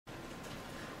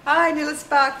Hi, Nilla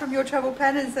Spark from Your Travel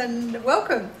Planners, and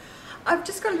welcome. I've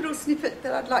just got a little snippet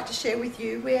that I'd like to share with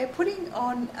you. We're putting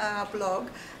on our blog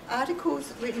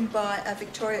articles written by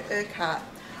Victoria Urquhart.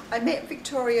 I met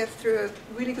Victoria through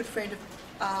a really good friend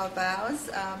of ours.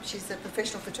 She's a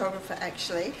professional photographer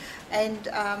actually, and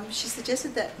she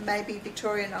suggested that maybe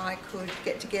Victoria and I could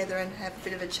get together and have a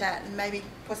bit of a chat and maybe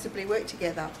possibly work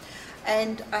together.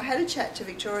 And I had a chat to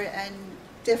Victoria and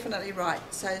definitely right.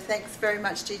 So thanks very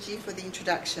much, Gigi, for the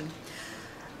introduction.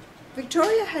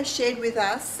 Victoria has shared with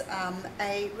us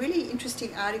a really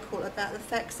interesting article about the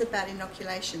facts about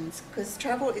inoculations, because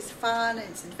travel is fun,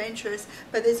 it's adventurous,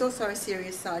 but there's also a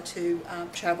serious side to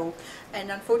travel,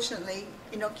 and unfortunately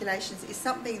inoculations is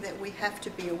something that we have to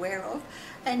be aware of.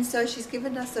 And so she's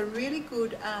given us a really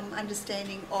good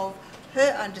understanding of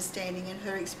her understanding and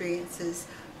her experiences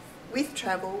with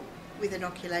travel with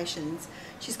inoculations.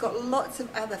 She's got lots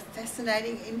of other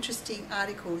fascinating, interesting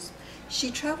articles. She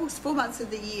travels 4 months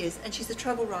of the year and she's a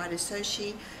travel writer, so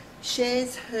she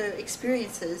shares her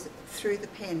experiences through the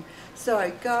pen.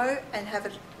 So go and have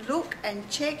a look and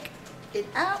check it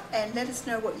out and let us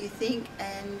know what you think,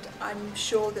 and I'm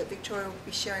sure that Victoria will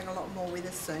be sharing a lot more with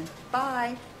us soon.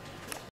 Bye!